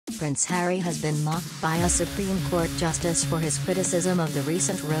Prince Harry has been mocked by a Supreme Court justice for his criticism of the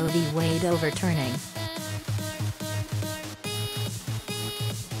recent Roe v. Wade overturning.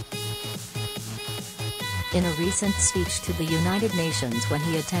 In a recent speech to the United Nations when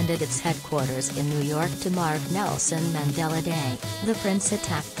he attended its headquarters in New York to mark Nelson Mandela Day, the prince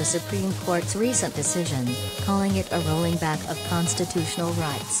attacked the Supreme Court's recent decision, calling it a rolling back of constitutional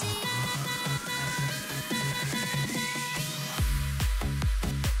rights.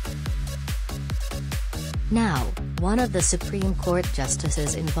 Now, one of the Supreme Court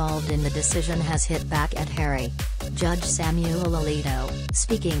justices involved in the decision has hit back at Harry. Judge Samuel Alito,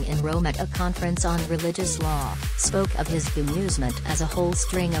 speaking in Rome at a conference on religious law, spoke of his bemusement as a whole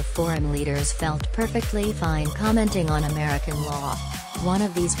string of foreign leaders felt perfectly fine commenting on American law. One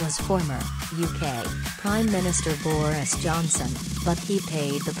of these was former UK Prime Minister Boris Johnson, but he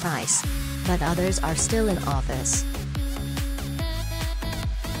paid the price. But others are still in office.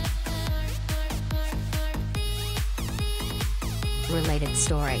 Related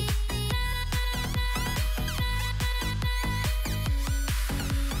story.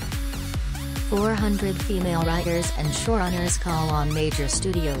 "400 female writers and showrunners call on major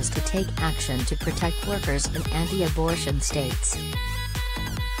studios to take action to protect workers in anti-abortion states."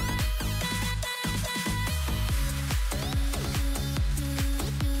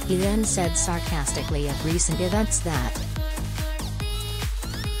 He then said sarcastically of recent events that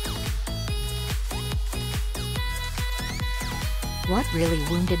 "What really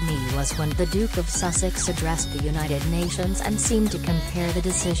wounded me was when the Duke of Sussex addressed the United Nations and seemed to compare the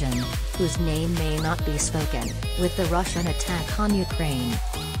decision, whose name may not be spoken, with the Russian attack on Ukraine."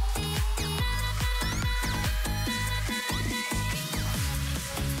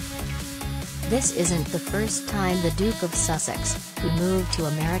 This isn't the first time the Duke of Sussex, who moved to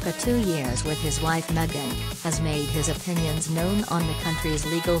America 2 years with his wife Meghan, has made his opinions known on the country's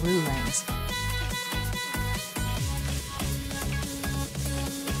legal rulings.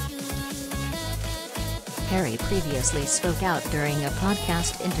 Harry previously spoke out during a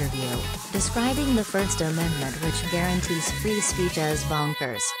podcast interview, describing the First Amendment, which guarantees free speech, as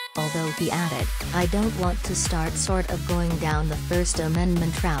bonkers, although he added, "I don't want to start sort of going down the First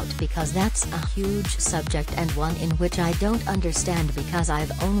Amendment route because that's a huge subject and one in which I don't understand because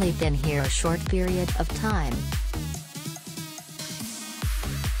I've only been here a short period of time."